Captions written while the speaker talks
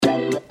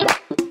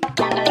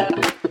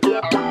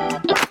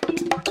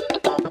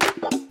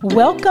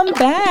Welcome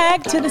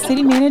back to the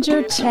City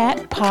Manager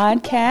Chat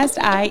Podcast.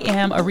 I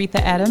am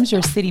Aretha Adams,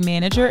 your City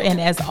Manager, and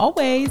as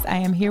always, I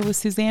am here with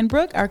Suzanne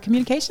Brooke, our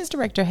Communications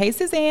Director. Hey,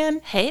 Suzanne.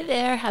 Hey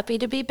there. Happy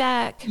to be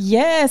back.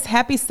 Yes,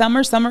 happy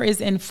summer. Summer is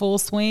in full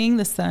swing.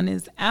 The sun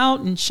is out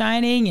and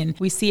shining, and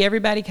we see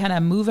everybody kind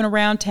of moving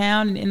around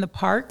town and in the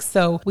parks.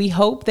 So we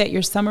hope that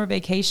your summer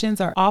vacations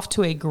are off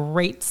to a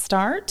great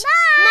start.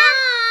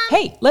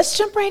 Hey, let's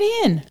jump right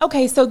in.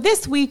 Okay, so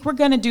this week we're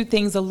going to do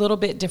things a little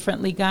bit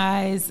differently,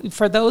 guys.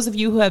 For those of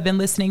you who have been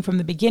listening from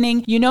the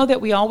beginning, you know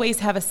that we always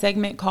have a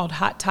segment called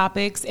Hot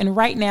Topics. And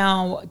right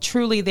now,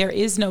 truly, there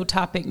is no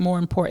topic more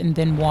important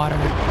than water.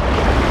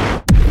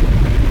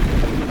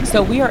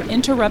 So we are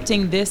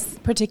interrupting this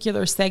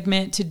particular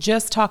segment to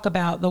just talk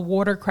about the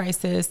water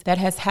crisis that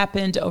has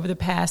happened over the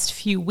past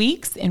few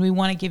weeks, and we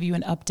want to give you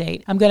an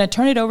update. I'm going to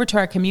turn it over to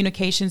our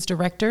communications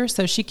director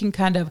so she can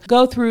kind of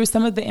go through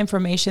some of the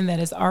information that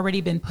has already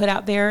been put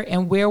out there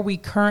and where we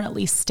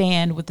currently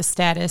stand with the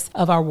status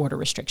of our water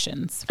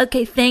restrictions.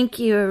 Okay, thank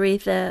you,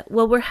 Aretha.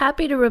 Well, we're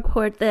happy to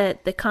report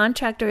that the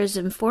contractor has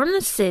informed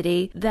the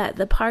city that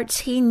the parts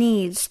he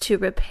needs to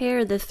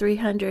repair the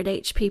 300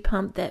 HP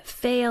pump that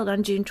failed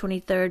on June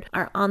 23rd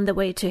are on the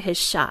way to his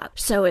shop.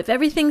 So if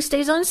everything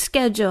stays on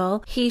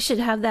schedule, he should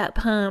have that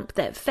pump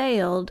that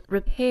failed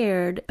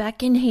repaired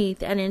back in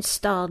Heath and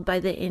installed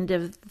by the end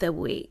of the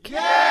week.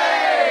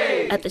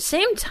 Yay! At the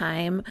same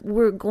time,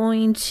 we're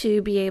going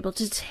to be able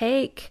to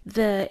take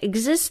the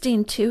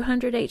existing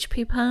 200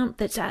 HP pump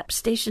that's at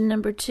station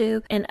number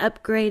 2 and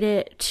upgrade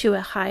it to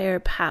a higher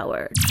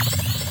power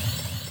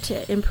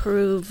to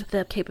improve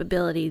the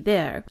capability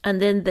there.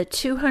 And then the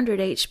 200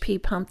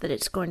 HP pump that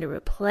it's going to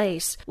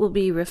replace will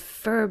be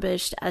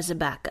refurbished as a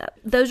backup.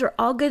 Those are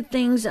all good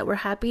things that we're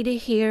happy to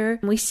hear.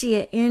 We see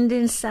an end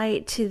in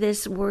sight to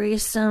this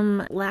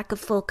worrisome lack of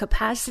full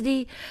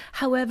capacity.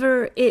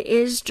 However, it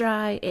is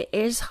dry, it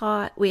is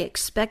hot. We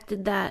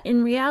expected that.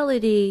 In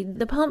reality,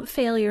 the pump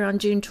failure on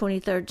June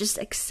 23rd just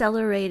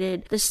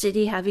accelerated the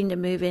city having to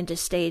move into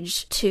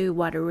stage 2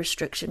 water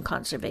restriction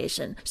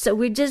conservation. So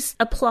we just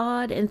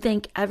applaud and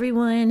thank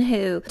everyone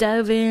who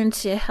dove in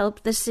to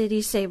help the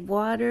city save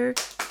water.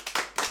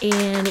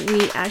 And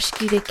we ask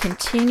you to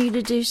continue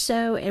to do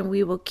so, and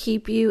we will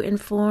keep you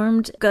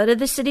informed. Go to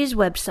the city's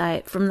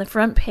website. From the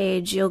front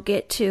page, you'll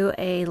get to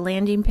a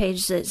landing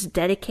page that's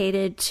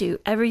dedicated to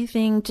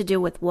everything to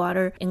do with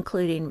water,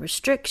 including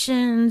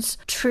restrictions,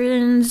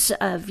 trends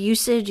of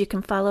usage. You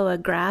can follow a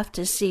graph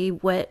to see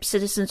what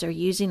citizens are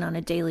using on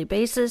a daily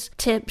basis,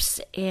 tips,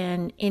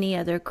 and any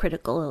other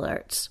critical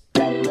alerts.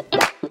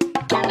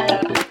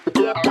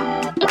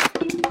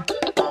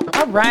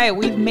 All right,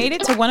 we've made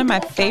it to one of my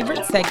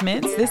favorite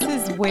segments. This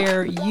is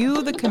where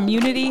you, the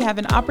community, have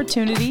an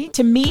opportunity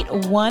to meet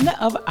one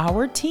of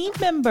our team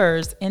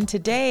members. And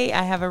today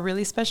I have a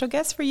really special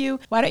guest for you.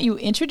 Why don't you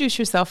introduce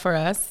yourself for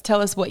us? Tell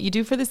us what you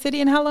do for the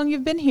city and how long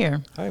you've been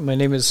here. Hi, my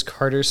name is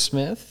Carter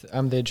Smith.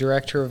 I'm the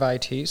director of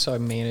IT, so I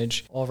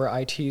manage all of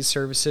our IT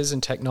services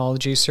and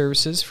technology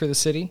services for the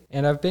city.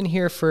 And I've been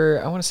here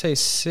for, I want to say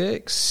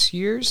 6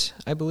 years,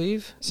 I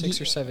believe,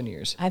 6 or 7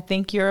 years. I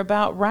think you're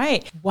about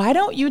right. Why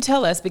don't you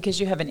tell us,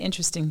 because you have an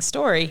interesting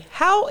story,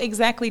 how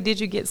exactly did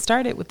you get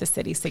started with the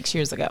city 6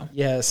 years ago?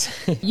 Yes.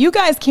 You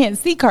guys can't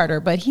see Carter,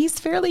 but he's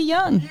fairly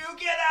young. You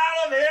get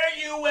out of here,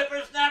 you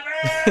whippersnapper!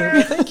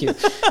 Well, thank you.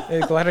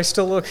 Glad I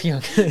still look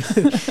young.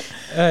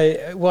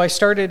 Well, I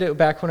started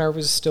back when I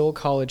was still a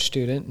college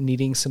student,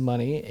 needing some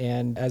money,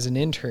 and as an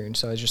intern.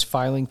 So I was just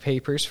filing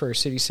papers for our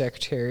city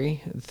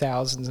secretary,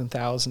 thousands and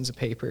thousands of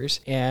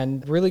papers,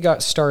 and really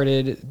got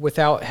started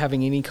without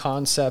having any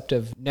concept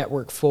of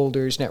network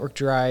folders, network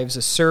drives.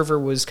 A server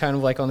was kind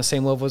of like on the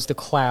same level as the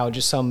cloud,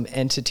 just some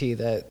entity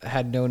that I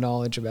had no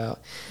knowledge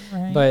about.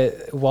 Right.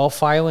 But while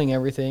filing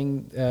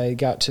everything, I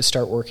got to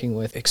start working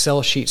with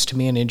Excel sheets to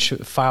manage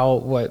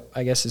what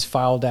I guess is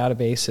file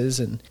databases,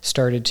 and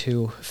started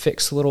to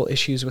fix little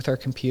issues with our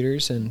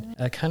computers, and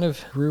I kind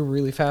of grew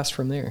really fast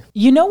from there.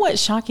 You know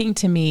what's shocking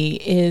to me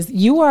is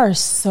you are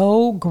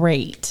so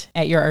great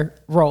at your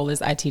role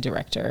as IT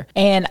director.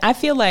 And I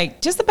feel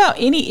like just about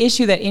any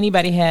issue that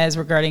anybody has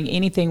regarding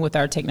anything with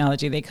our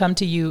technology, they come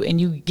to you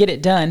and you get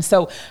it done.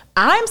 So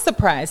I'm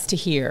surprised to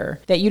hear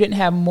that you didn't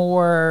have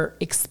more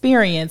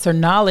experience or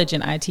knowledge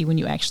in IT when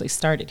you actually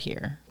started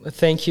here.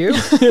 Thank you.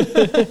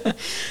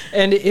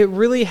 And it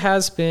really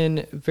has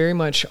been very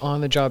much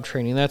on-the-job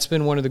training. That's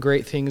been one of the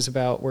great things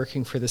about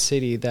working for the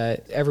city,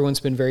 that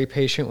everyone's been very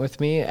patient with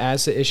me.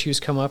 As the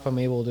issues come up, I'm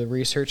able to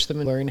research them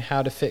and learn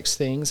how to fix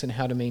things and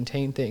how to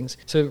maintain things.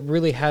 So it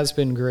really has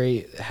been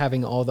great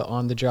having all the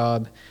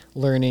on-the-job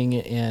learning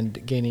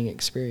and gaining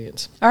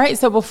experience. All right,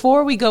 so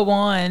before we go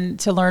on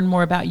to learn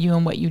more about you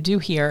and what you do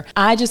here.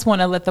 I just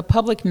want to let the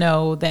public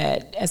know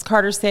that, as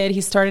Carter said,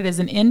 he started as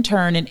an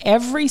intern, and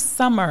every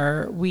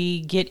summer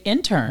we get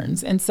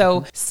interns. And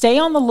so stay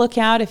on the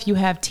lookout if you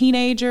have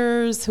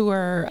teenagers who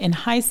are in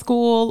high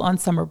school on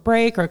summer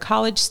break or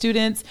college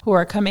students who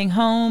are coming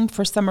home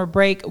for summer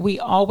break. We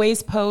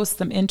always post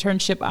some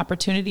internship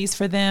opportunities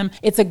for them.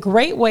 It's a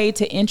great way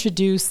to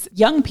introduce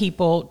young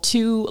people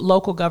to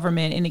local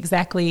government and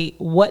exactly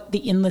what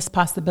the endless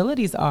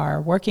possibilities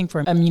are working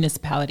for a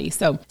municipality.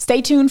 So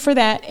stay tuned for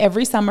that.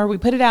 Every summer we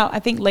put it out, I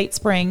think late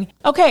spring.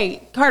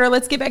 Okay, Carter,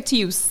 let's get back to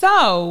you.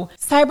 So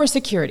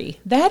cybersecurity,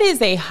 that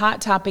is a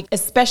hot topic,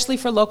 especially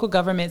for local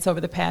governments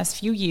over the past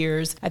few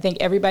years. I think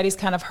everybody's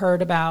kind of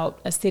heard about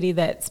a city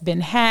that's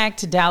been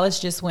hacked. Dallas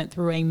just went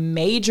through a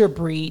major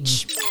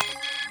breach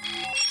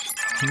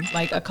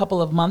like a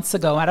couple of months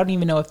ago. I don't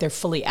even know if they're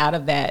fully out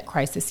of that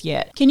crisis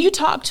yet. Can you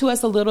talk to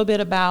us a little bit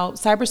about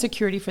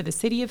cybersecurity for the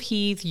city of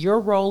Heath, your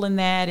role in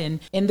that, and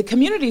the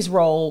community's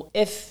role,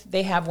 if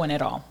they have one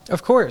at all?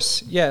 Of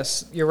course.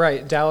 Yes, you're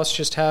right. Dallas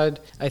just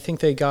had, I think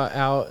they got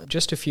out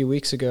just a few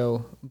weeks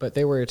ago, but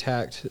they were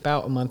attacked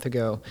about a month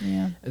ago.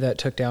 Yeah. That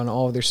took down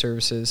all of their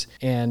services.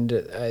 And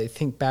I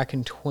think back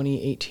in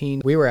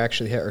 2018, we were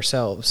actually hit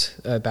ourselves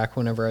back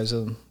whenever I was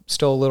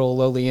still a little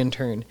lowly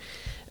intern.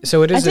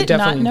 So it is I did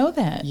definitely not know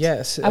that.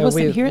 Yes, I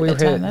wasn't here at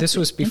the time. This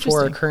was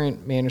before our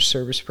current managed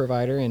service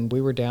provider, and we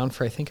were down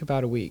for I think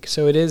about a week.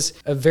 So it is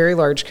a very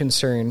large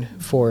concern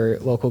for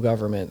local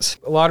governments.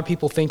 A lot of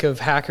people think of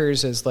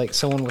hackers as like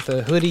someone with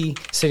a hoodie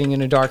sitting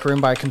in a dark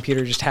room by a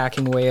computer, just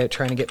hacking away at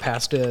trying to get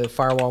past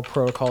firewall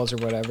protocols or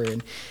whatever.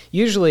 And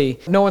usually,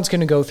 no one's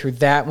going to go through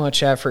that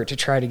much effort to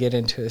try to get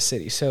into a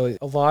city. So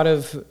a lot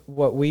of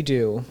what we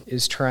do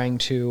is trying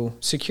to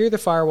secure the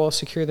firewall,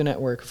 secure the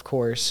network, of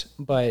course,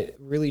 but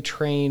really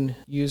train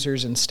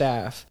users and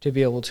staff to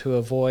be able to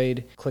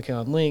avoid clicking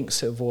on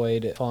links,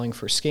 avoid falling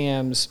for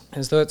scams,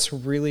 as though that's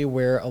really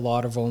where a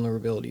lot of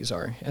vulnerabilities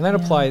are. And that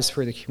applies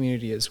for the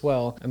community as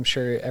well. I'm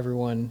sure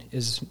everyone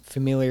is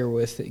familiar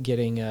with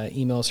getting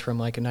emails from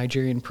like a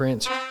Nigerian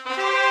prince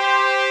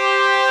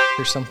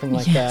or something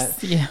like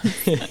that.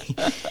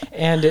 Yes.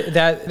 And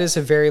that is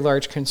a very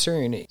large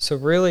concern. So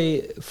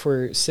really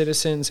for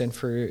citizens and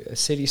for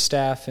city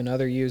staff and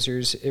other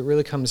users, it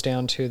really comes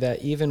down to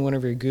that even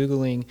whenever you're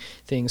Googling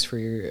things for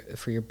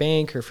your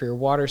bank or for your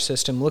water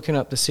system, looking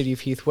up the City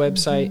of Heath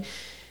website,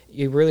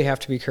 you really have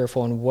to be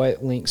careful on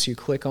what links you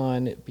click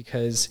on,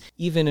 because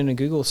even in a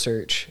Google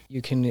search,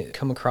 you can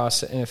come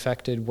across an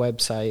affected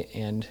website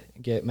and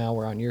get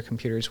malware on your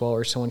computer as well,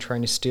 or someone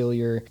trying to steal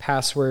your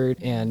password.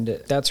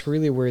 And that's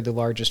really where the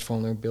largest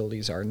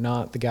vulnerabilities are,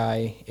 not the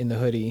guy in the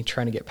hoodie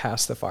trying to get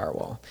past the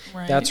firewall.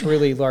 Right. That's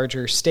really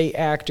larger state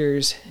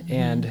actors,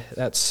 and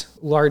that's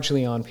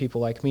largely on people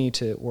like me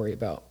to worry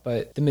about.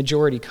 But the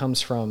majority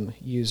comes from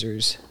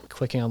users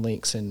clicking on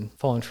links and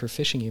falling for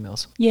phishing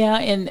emails. Yeah,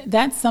 and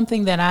that's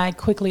something that I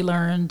quickly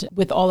learned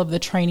with all of the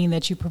training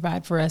that you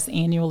provide for us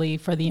annually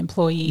for the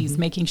employees,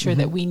 making sure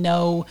that we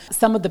know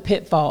some of the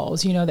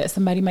pitfalls, that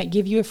somebody might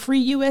give you a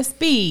free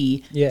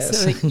USB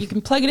so that you can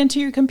plug it into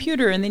your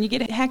computer and then you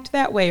get hacked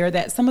that way, or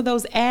that some of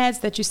those ads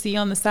that you see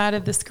on the side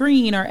of the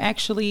screen are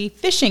actually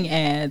phishing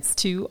ads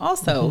to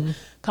also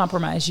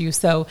compromise you.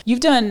 So you've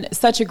done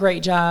such a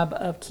great job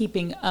of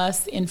keeping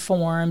us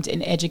informed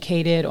and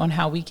educated on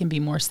how we can be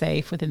more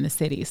safe within the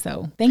city.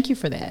 So thank you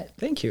for that.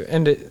 Thank you.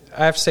 And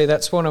I have to say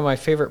that's one of my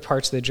favorite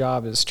parts of the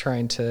job, is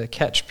trying to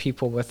catch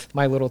people with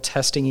my little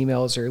testing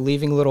emails or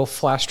leaving little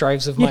flash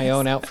drives of my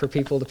own out for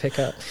people to pick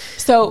up.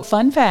 So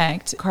fun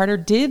fact, Carter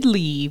did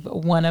leave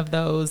one of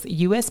those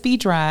USB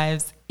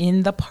drives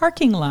in the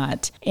parking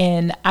lot.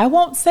 And I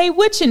won't say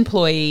which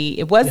employee.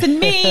 It wasn't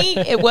me.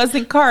 It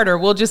wasn't Carter.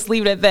 We'll just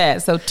leave it at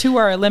that. So 2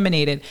 are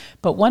eliminated.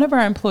 But one of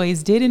our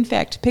employees did, in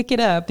fact, pick it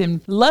up.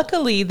 And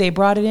luckily, they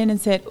brought it in and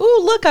said,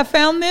 "Ooh, look, I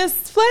found this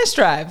flash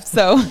drive."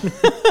 So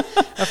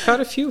I've caught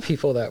a few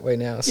people that way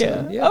now.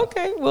 So, yeah.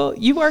 Okay. Well,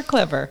 you are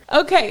clever.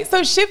 Okay.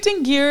 So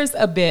shifting gears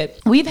a bit,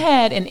 we've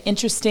had an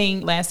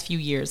interesting last few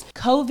years.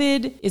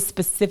 COVID is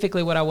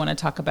specifically what I want to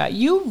talk about.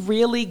 You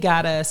really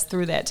got us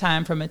through that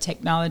time from a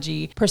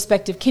technology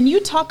perspective. Can you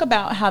talk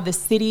about how the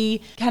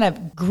city kind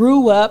of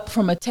grew up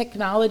from a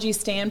technology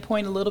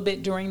standpoint a little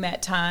bit during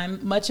that time?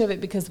 Much of it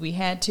because we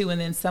had to,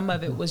 and then some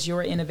of it was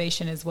your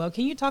innovation as well.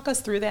 Can you talk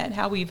us through that,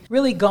 how we've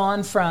really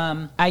gone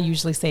from, I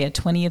usually say, a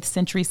 20th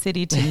century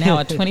city to now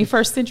a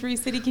 21st century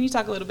city? Can you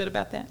talk a little bit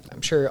about that?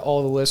 I'm sure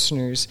all the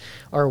listeners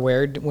are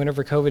aware,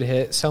 whenever COVID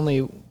hit,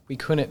 suddenly we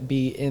couldn't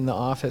be in the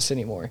office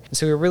anymore. And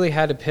so we really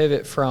had to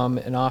pivot from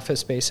an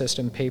office-based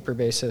system,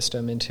 paper-based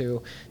system,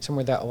 into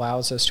somewhere that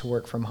allows us to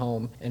work from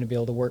home and to be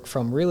able to work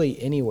from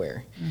really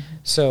anywhere.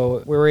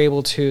 So we were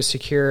able to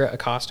secure a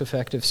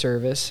cost-effective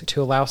service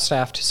to allow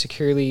staff to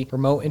securely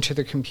remote into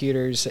their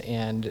computers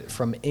and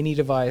from any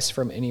device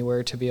from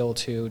anywhere, to be able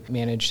to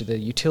manage the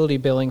utility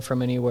billing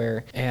from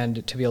anywhere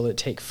and to be able to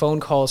take phone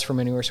calls from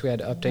anywhere. So we had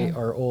to update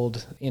our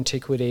old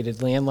antiquated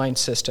landline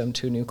system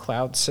to a new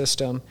cloud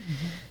system,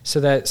 so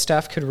that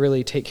staff could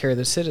really take care of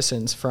the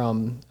citizens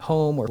from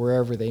home or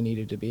wherever they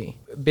needed to be.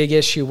 big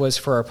issue was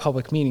for our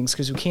public meetings,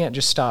 because we can't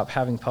just stop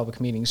having public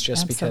meetings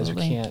just because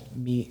we can't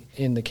meet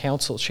in the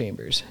council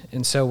chambers.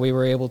 And so we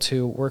were able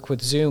to work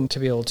with Zoom to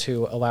be able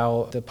to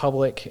allow the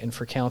public and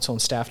for council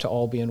and staff to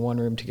all be in one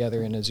room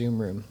together in a Zoom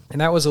room.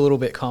 And that was a little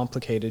bit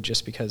complicated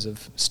just because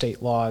of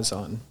state laws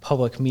on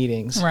public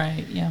meetings.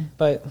 Right, yeah.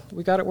 But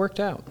we got it worked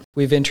out.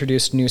 We've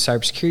introduced new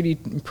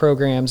cybersecurity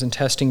programs and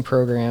testing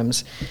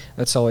programs.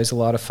 That's always a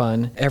lot of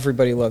fun.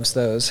 Everybody loves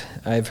those,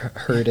 I've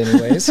heard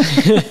anyways.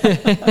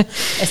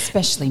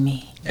 Especially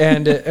me.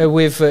 And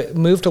we've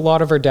moved a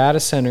lot of our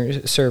data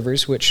center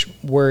servers, which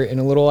were in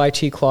a little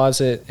IT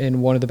closet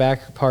in one of the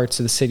back parts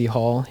of the city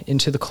hall,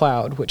 into the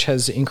cloud, which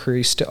has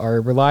increased our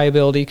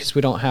reliability because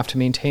we don't have to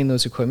maintain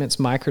those equipments.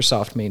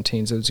 Microsoft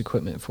maintains those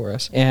equipment for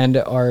us, and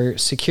our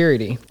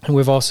security. And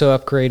we've also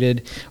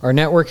upgraded our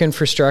network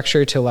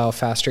infrastructure to allow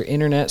faster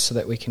internet so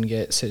that we can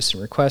get citizen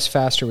requests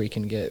faster. We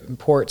can get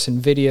reports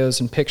and videos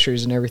and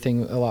pictures and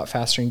everything a lot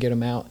faster and get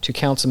them out to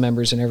council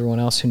members and everyone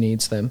else who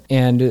needs them.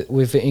 And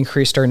we've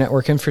increased our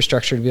network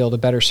infrastructure to be able to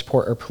better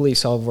support our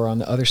police all over on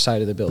the other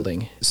side of the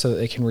building so that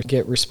they can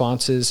get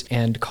responses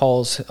and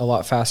calls a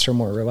lot faster,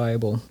 more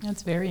reliable.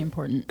 That's very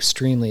important.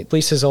 Extremely.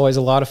 Police is always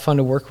a lot of fun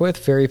to work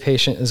with, very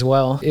patient as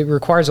well. It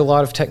requires a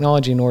lot of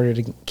technology in order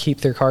to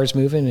keep their cars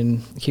moving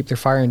and keep their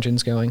fire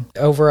engines going.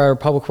 Over our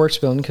public works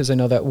building, because I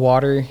know that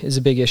water is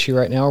a big issue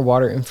right now, our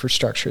water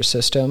infrastructure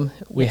system,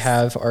 we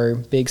have our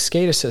big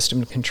SCADA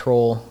system to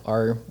control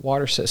our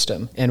water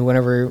system. And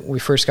whenever we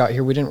first got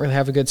here, we didn't really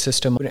have a good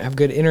system. We didn't have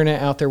good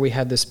internet out there. We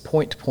had this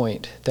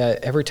point-to-point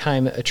that every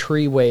time a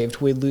tree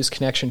waved, we'd lose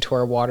connection to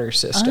our water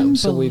system.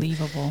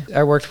 Unbelievable. So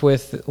I worked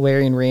with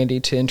Larry and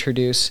Randy to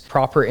introduce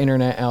proper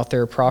internet out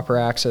there, proper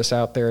access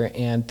out there,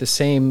 and the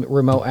same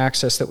remote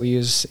access that we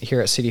use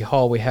here at City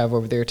Hall, we have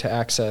over there to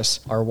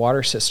access our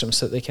water system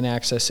so that they can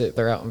access it.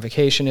 They're out on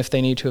vacation if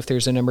they need to, if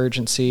there's an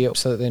emergency,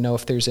 so that they know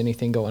if there's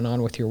anything going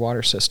on with your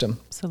water system.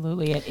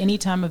 Absolutely. At any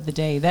time of the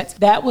day.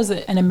 That was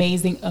an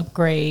amazing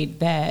upgrade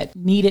that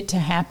needed to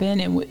happen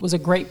and was a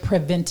great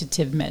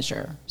preventative measure.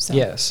 So,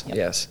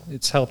 yes.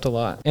 It's helped a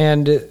lot.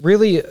 And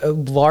really a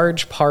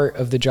large part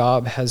of the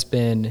job has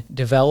been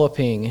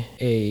developing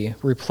a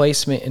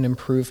replacement and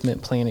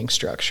improvement planning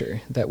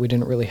structure that we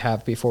didn't really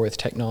have before with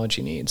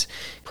technology needs.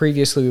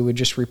 Previously, we would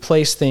just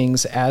replace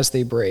things as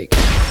they break.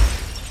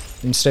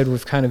 Instead,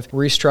 we've kind of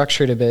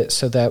restructured a bit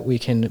so that we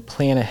can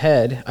plan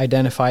ahead,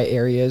 identify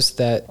areas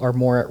that are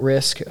more at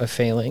risk of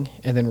failing,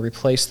 and then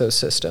replace those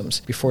systems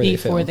before they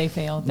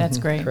fail. That's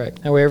great.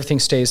 Correct. That way everything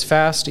stays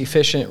fast,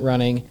 efficient,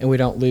 running, and we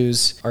don't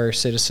lose our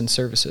citizen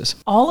services.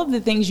 All of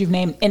the things you've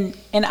named, and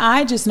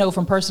I just know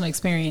from personal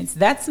experience,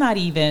 that's not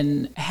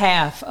even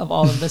half of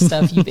all of the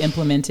stuff you've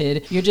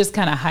implemented. You're just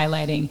kind of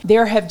highlighting.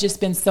 There have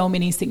just been so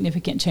many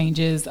significant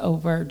changes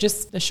over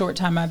just the short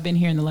time I've been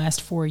here in the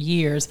last 4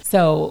 years.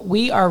 So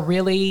we are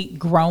really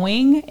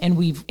growing, and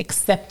we've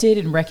accepted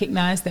and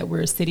recognized that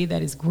we're a city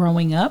that is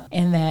growing up,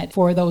 and that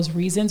for those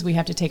reasons we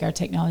have to take our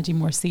technology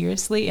more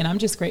seriously. And I'm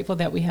just grateful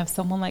that we have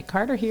someone like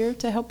Carter here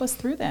to help us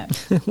through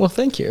that. Well,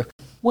 thank you.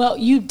 Well,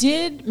 you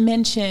did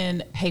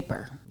mention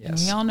paper. Yes. And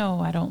we all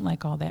know I don't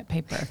like all that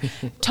paper.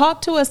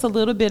 Talk to us a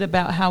little bit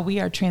about how we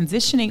are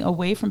transitioning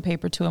away from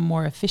paper to a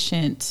more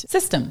efficient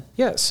system.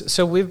 Yes.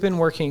 So we've been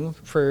working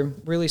for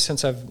really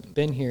since I've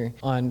been here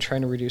on trying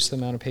to reduce the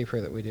amount of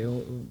paper that we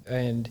do.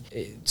 And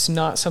it's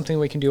not something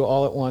we can do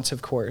all at once,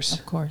 of course.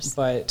 Of course.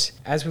 But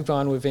as we've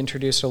gone, we've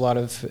introduced a lot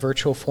of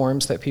virtual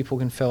forms that people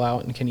can fill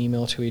out and can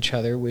email to each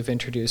other. We've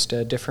introduced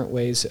different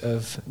ways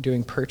of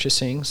doing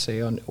purchasing, say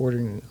on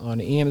ordering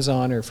on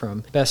Amazon or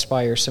from Best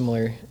Buy or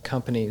similar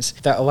companies.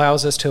 That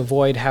allows us to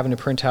avoid having to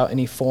print out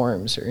any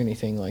forms or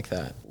anything like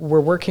that. We're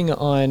working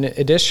on,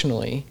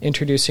 additionally,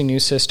 introducing new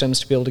systems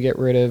to be able to get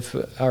rid of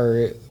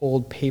our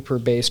old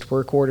paper-based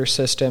work order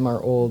system,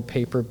 our old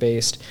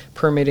paper-based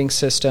permitting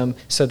system,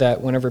 so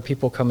that whenever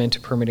people come into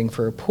permitting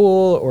for a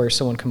pool or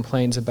someone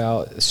complains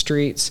about the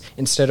streets,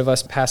 instead of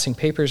us passing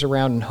papers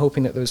around and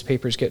hoping that those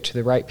papers get to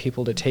the right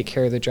people to take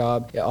care of the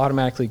job, it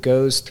automatically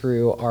goes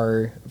through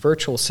our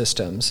virtual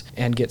systems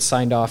and gets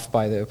signed off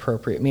by the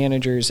appropriate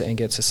managers and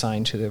gets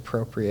assigned to the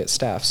appropriate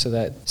staff, so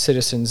that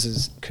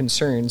citizens'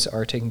 concerns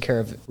are taken care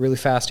of really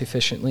fast,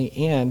 efficiently,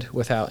 and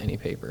without any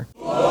paper.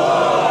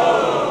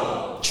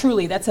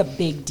 Truly, that's a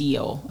big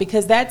deal,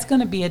 because that's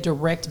going to be a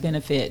direct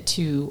benefit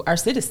to our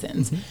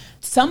citizens. Mm-hmm.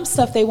 Some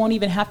stuff they won't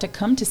even have to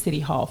come to City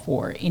Hall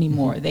for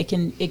anymore. Mm-hmm. They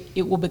can.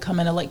 It will become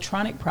an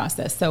electronic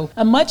process. So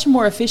a much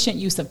more efficient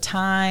use of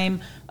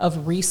time,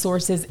 of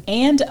resources,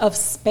 and of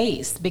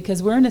space,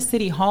 because we're in a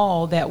City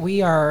Hall that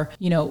we are,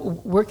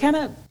 we're kind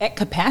of at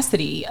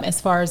capacity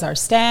as far as our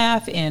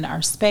staff and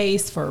our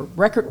space for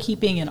record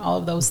keeping and all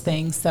of those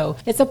things. So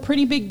it's a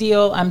pretty big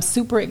deal. I'm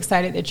super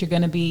excited that you're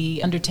going to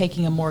be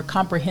undertaking a more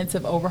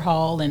comprehensive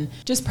overhaul, and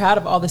just proud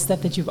of all the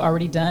stuff that you've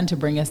already done to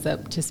bring us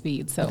up to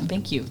speed. So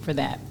thank you for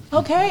that.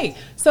 Okay,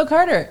 so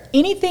Carter,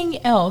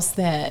 anything else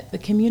that the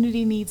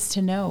community needs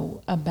to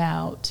know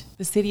about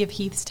the City of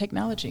Heath's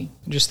technology?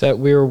 Just that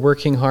we're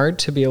working hard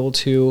to be able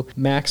to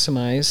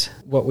maximize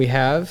what we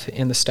have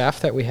and the staff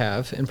that we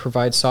have and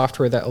provide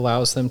software that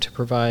allows them to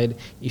provide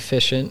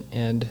efficient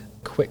and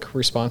quick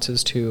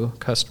responses to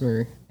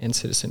customer and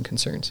citizen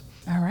concerns.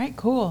 All right,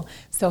 cool.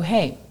 So,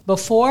 hey,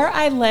 before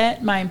I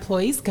let my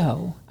employees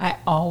go, I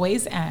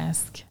always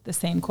ask the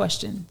same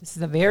question. This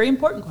is a very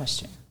important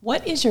question.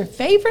 What is your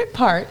favorite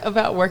part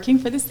about working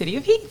for the City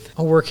of Heath?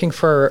 Working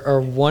for our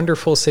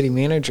wonderful city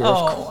manager,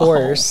 of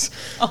course.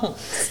 Oh,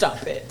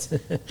 stop it.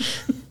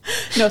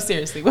 No,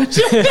 seriously. What's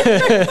your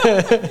favorite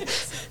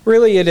part?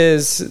 Really, it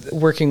is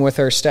working with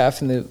our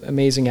staff and the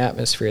amazing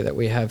atmosphere that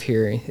we have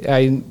here.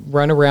 I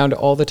run around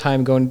all the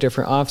time, going to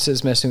different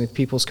offices, messing with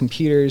people's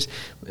computers,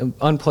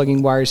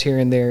 unplugging wires here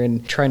and there,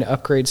 and trying to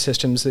upgrade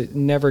systems that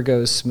never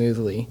goes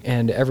smoothly.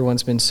 And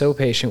everyone's been so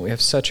patient. We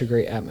have such a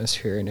great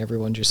atmosphere, and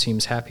everyone just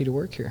seems happy to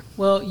work here.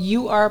 Well,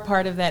 you are a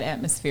part of that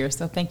atmosphere,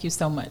 so thank you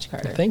so much,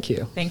 Carter. Thank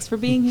you. Thanks for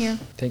being here.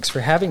 Thanks for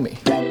having me.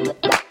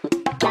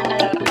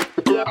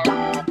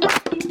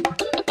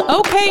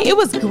 Okay, it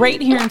was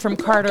great hearing from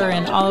Carter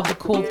and all of the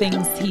cool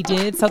things he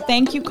did. So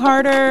thank you,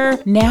 Carter.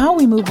 Now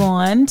we move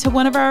on to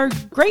one of our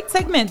great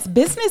segments,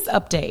 Business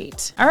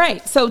Update. All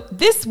right, so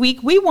this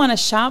week we want to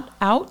shout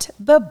out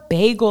the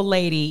Bagel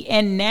Lady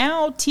and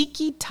now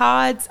Tiki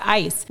Todd's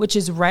Ice, which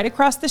is right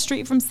across the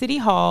street from City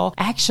Hall.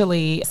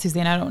 Actually,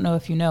 Suzanne, I don't know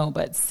if you know,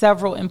 but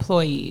several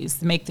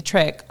employees make the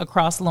trek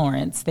across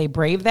Lawrence. They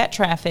brave that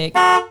traffic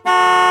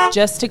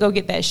just to go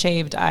get that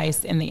shaved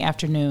ice in the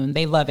afternoon.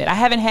 They love it. I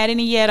haven't had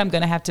any yet. I'm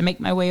going to have to make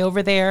my way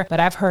over there, but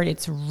I've heard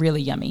it's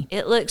really yummy.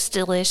 It looks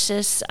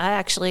delicious. I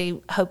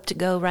actually hope to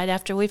go right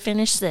after we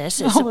finish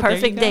this. It's Oh, a well, there you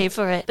perfect go. day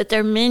for it. But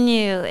their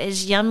menu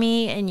is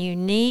yummy and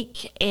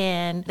unique,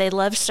 and they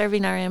love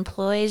serving our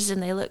employees,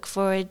 and they look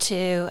forward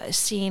to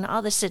seeing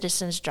all the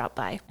citizens drop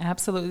by.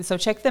 Absolutely. So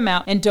check them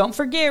out. And don't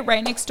forget,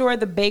 right next door,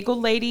 the Bagel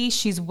Lady.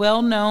 She's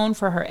well known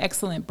for her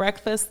excellent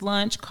breakfast,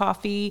 lunch,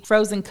 coffee,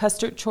 frozen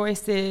custard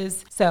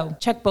choices. So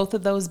check both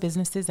of those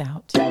businesses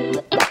out.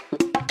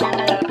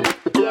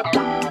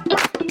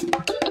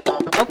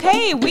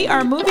 Okay, we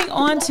are moving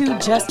on to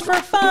Just for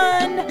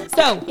Fun.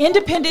 So,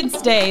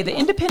 Independence Day. The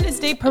Independence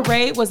Day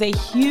Parade was a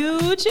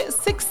huge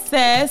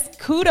success.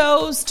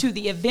 Kudos to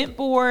the event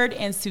board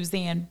and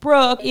Suzanne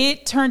Brooke.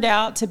 It turned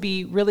out to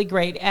be really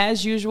great.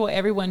 As usual,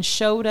 everyone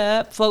showed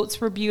up. Floats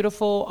were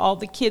beautiful. All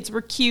the kids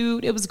were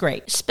cute. It was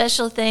great.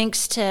 Special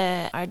thanks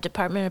to our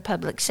Department of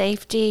Public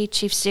Safety,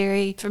 Chief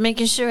Siri, for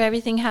making sure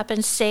everything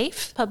happens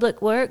safe,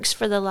 Public Works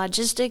for the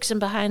logistics and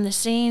behind the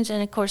scenes,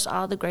 and of course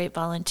all the great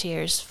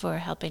volunteers for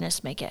helping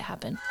us make it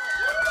happen.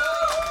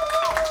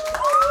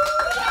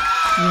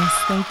 Yes,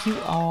 thank you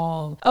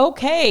all.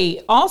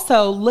 Okay,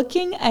 also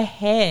looking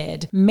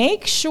ahead,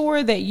 make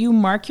sure that you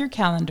mark your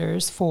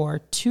calendars for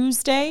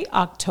Tuesday,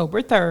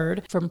 October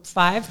 3rd from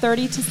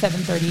 5:30 to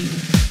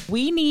 7:30.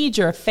 We need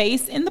your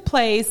face in the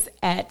place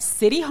at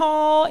City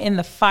Hall in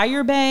the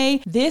Fire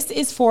Bay. This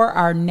is for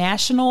our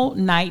National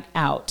Night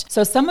Out.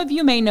 So some of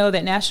you may know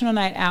that National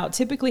Night Out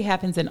typically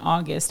happens in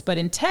August, but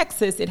in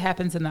Texas it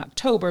happens in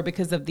October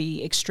because of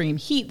the extreme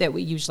heat that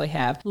we usually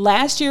have.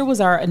 Last year was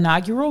our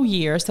inaugural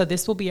year, so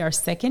this will be our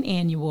second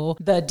annual.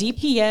 The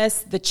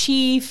DPS, the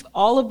chief,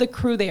 all of the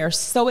crew, they are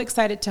so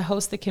excited to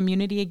host the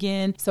community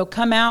again. So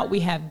come out.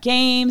 We have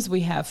games, we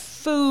have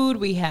food,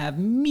 we have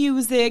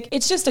music.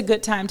 It's just a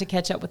good time to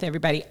catch up with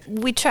everybody.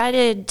 We try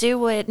to do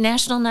what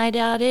National Night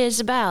Out is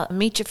about.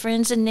 Meet your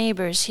friends and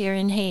neighbors here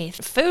in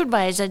Heath.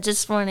 Food-wise, I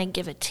just want to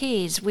give a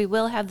tease. We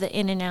will have the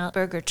In-N-Out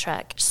burger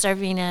truck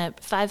serving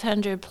up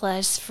 500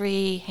 plus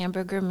free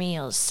hamburger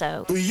meals.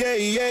 So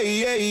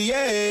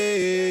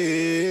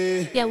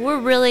yeah, we're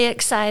really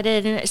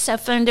excited, and it's so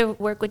fun to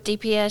work with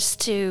DPS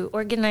to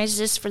organize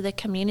this for the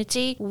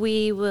community.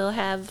 We will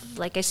have,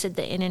 like I said,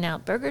 the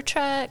In-N-Out burger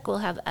truck. We'll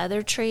have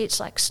other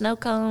treats like snow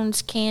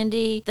cones,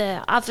 candy.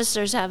 The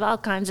officers have all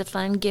kinds of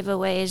fun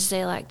giveaways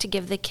they like to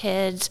give the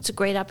kids. It's a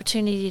great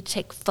opportunity to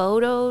take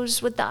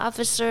photos with the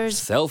officers.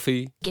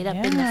 Selfie. Get up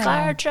in the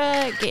fire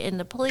truck, get in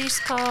the police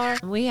car.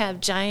 We have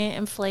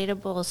giant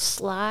inflatable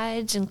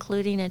slides,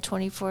 including a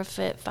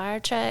 24-foot fire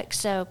truck.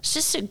 So it's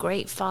just a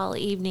great fall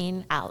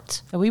evening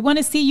out. So we want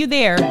to see you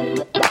there.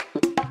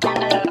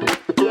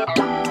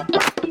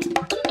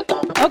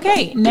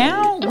 Okay,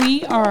 now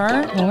we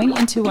are going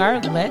into our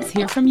Let's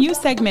Hear From You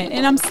segment.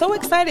 And I'm so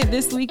excited.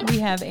 This week we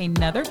have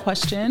another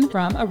question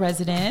from a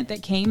resident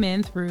that came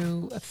in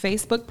through a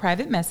Facebook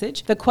private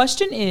message. The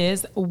question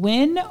is,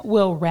 when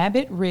will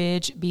Rabbit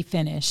Ridge be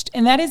finished?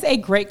 And that is a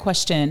great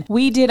question.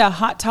 We did a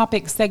hot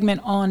topic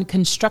segment on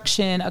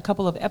construction a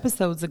couple of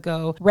episodes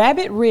ago.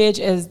 Rabbit Ridge,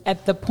 is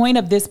at the point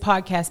of this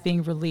podcast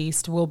being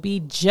released, will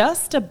be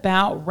just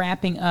about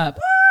wrapping up.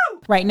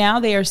 Right now,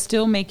 they are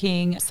still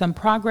making some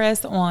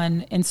progress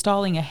on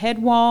installing a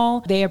head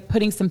wall. They are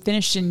putting some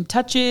finishing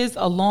touches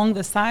along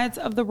the sides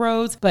of the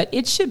roads, but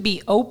it should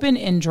be open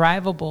and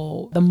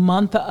drivable the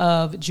month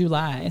of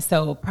July.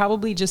 So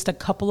probably just a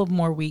couple of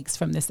more weeks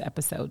from this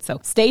episode. So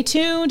stay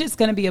tuned. It's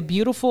going to be a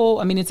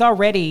beautiful, it's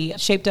already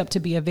shaped up to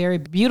be a very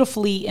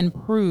beautifully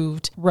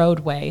improved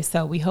roadway.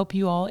 So we hope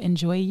you all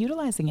enjoy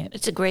utilizing it.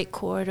 It's a great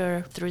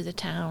corridor through the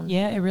town.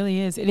 Yeah, it really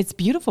is. And it's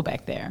beautiful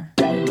back there.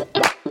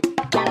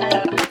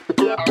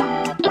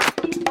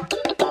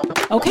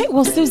 Okay,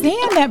 well, Suzanne,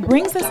 that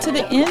brings us to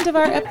the end of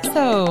our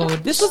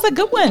episode. This was a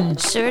good one.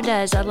 Sure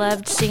does. I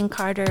loved seeing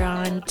Carter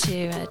on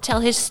to tell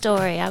his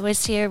story. I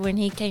was here when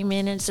he came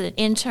in as an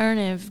intern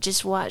and have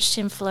just watched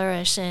him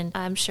flourish, and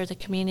I'm sure the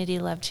community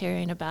loved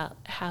hearing about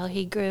how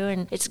he grew,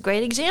 and it's a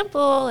great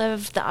example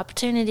of the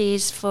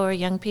opportunities for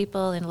young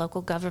people in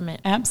local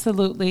government.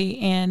 Absolutely.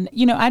 And,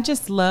 I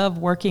just love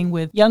working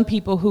with young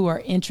people who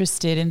are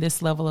interested in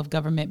this level of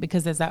government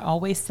because, as I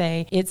always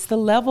say, it's the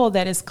level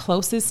that is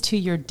closest to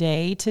your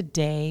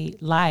day-to-day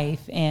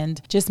life,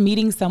 and just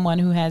meeting someone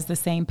who has the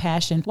same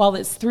passion, while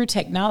it's through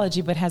technology,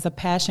 but has a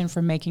passion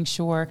for making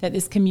sure that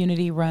this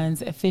community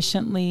runs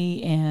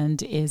efficiently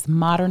and is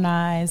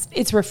modernized.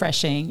 It's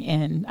refreshing,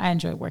 and I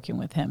enjoy working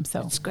with him.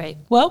 So it's great.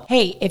 Well,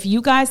 hey, if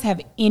you guys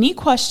have any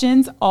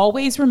questions,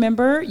 always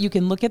remember you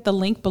can look at the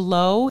link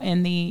below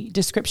in the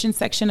description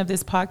section of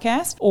this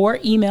podcast, or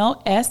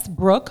email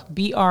sbrooke,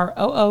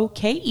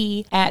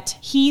 BROOKE, at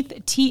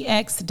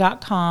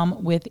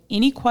heathtx.com with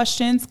any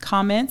questions,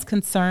 comments,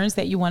 concerns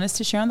that you want us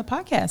to share on the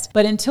podcast.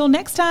 But until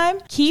next time,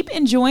 keep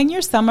enjoying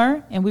your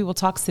summer, and we will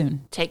talk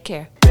soon. Take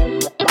care.